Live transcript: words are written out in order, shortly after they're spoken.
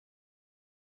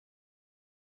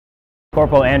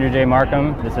Corporal Andrew J.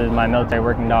 Markham. This is my military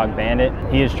working dog, Bandit.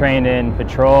 He is trained in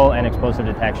patrol and explosive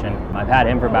detection. I've had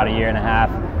him for about a year and a half.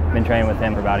 Been training with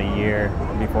him for about a year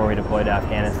before we deployed to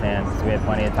Afghanistan. So we had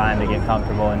plenty of time to get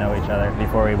comfortable and know each other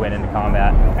before we went into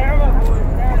combat.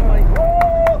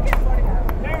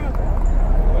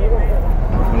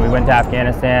 When we went to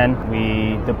Afghanistan,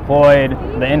 we deployed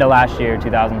the end of last year,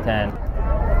 2010.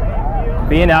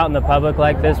 Being out in the public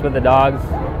like this with the dogs,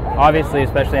 obviously,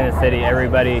 especially in the city,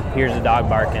 everybody hears a dog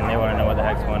barking. They want to know what the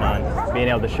heck's going on. Being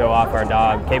able to show off our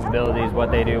dog capabilities, what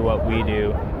they do, what we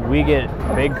do. We get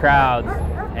big crowds,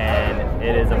 and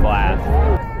it is a blast.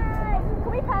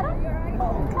 Can we pet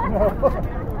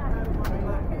him?